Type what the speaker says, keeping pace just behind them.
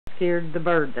scared the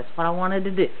bird. That's what I wanted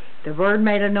to do. The bird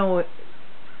made a noise.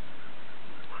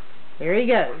 Here he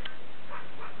goes.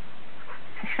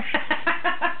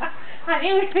 I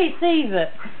knew if he sees it.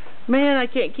 Man, I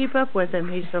can't keep up with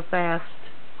him. He's so fast.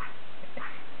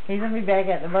 He's going to be back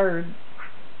at the bird.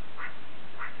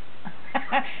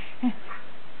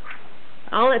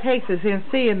 All it takes is him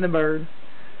seeing the bird.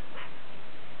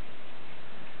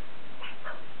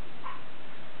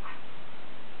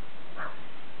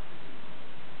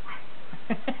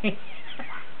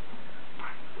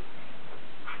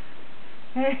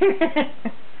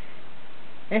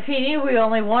 If he knew we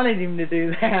only wanted him to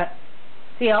do that.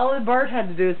 See, all the bird had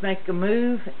to do is make a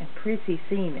move, and Prissy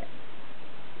seen it.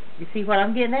 You see what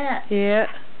I'm getting at? Yeah.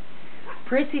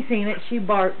 Prissy seen it, she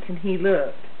barked, and he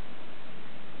looked.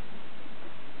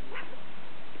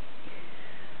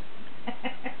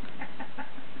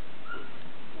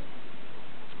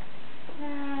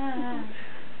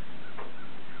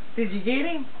 Did you get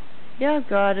him? Yeah, I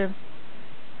got him.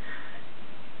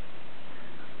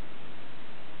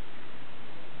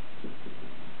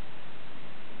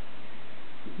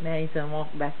 Now he's going to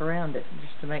walk back around it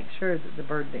just to make sure that the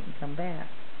bird didn't come back.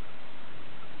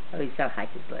 Oh, he's got to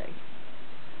hike his leg.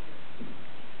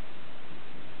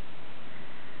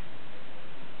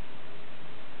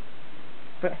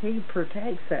 But he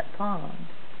protects that pond.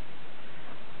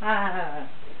 I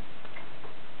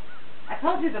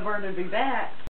told you the bird would be back.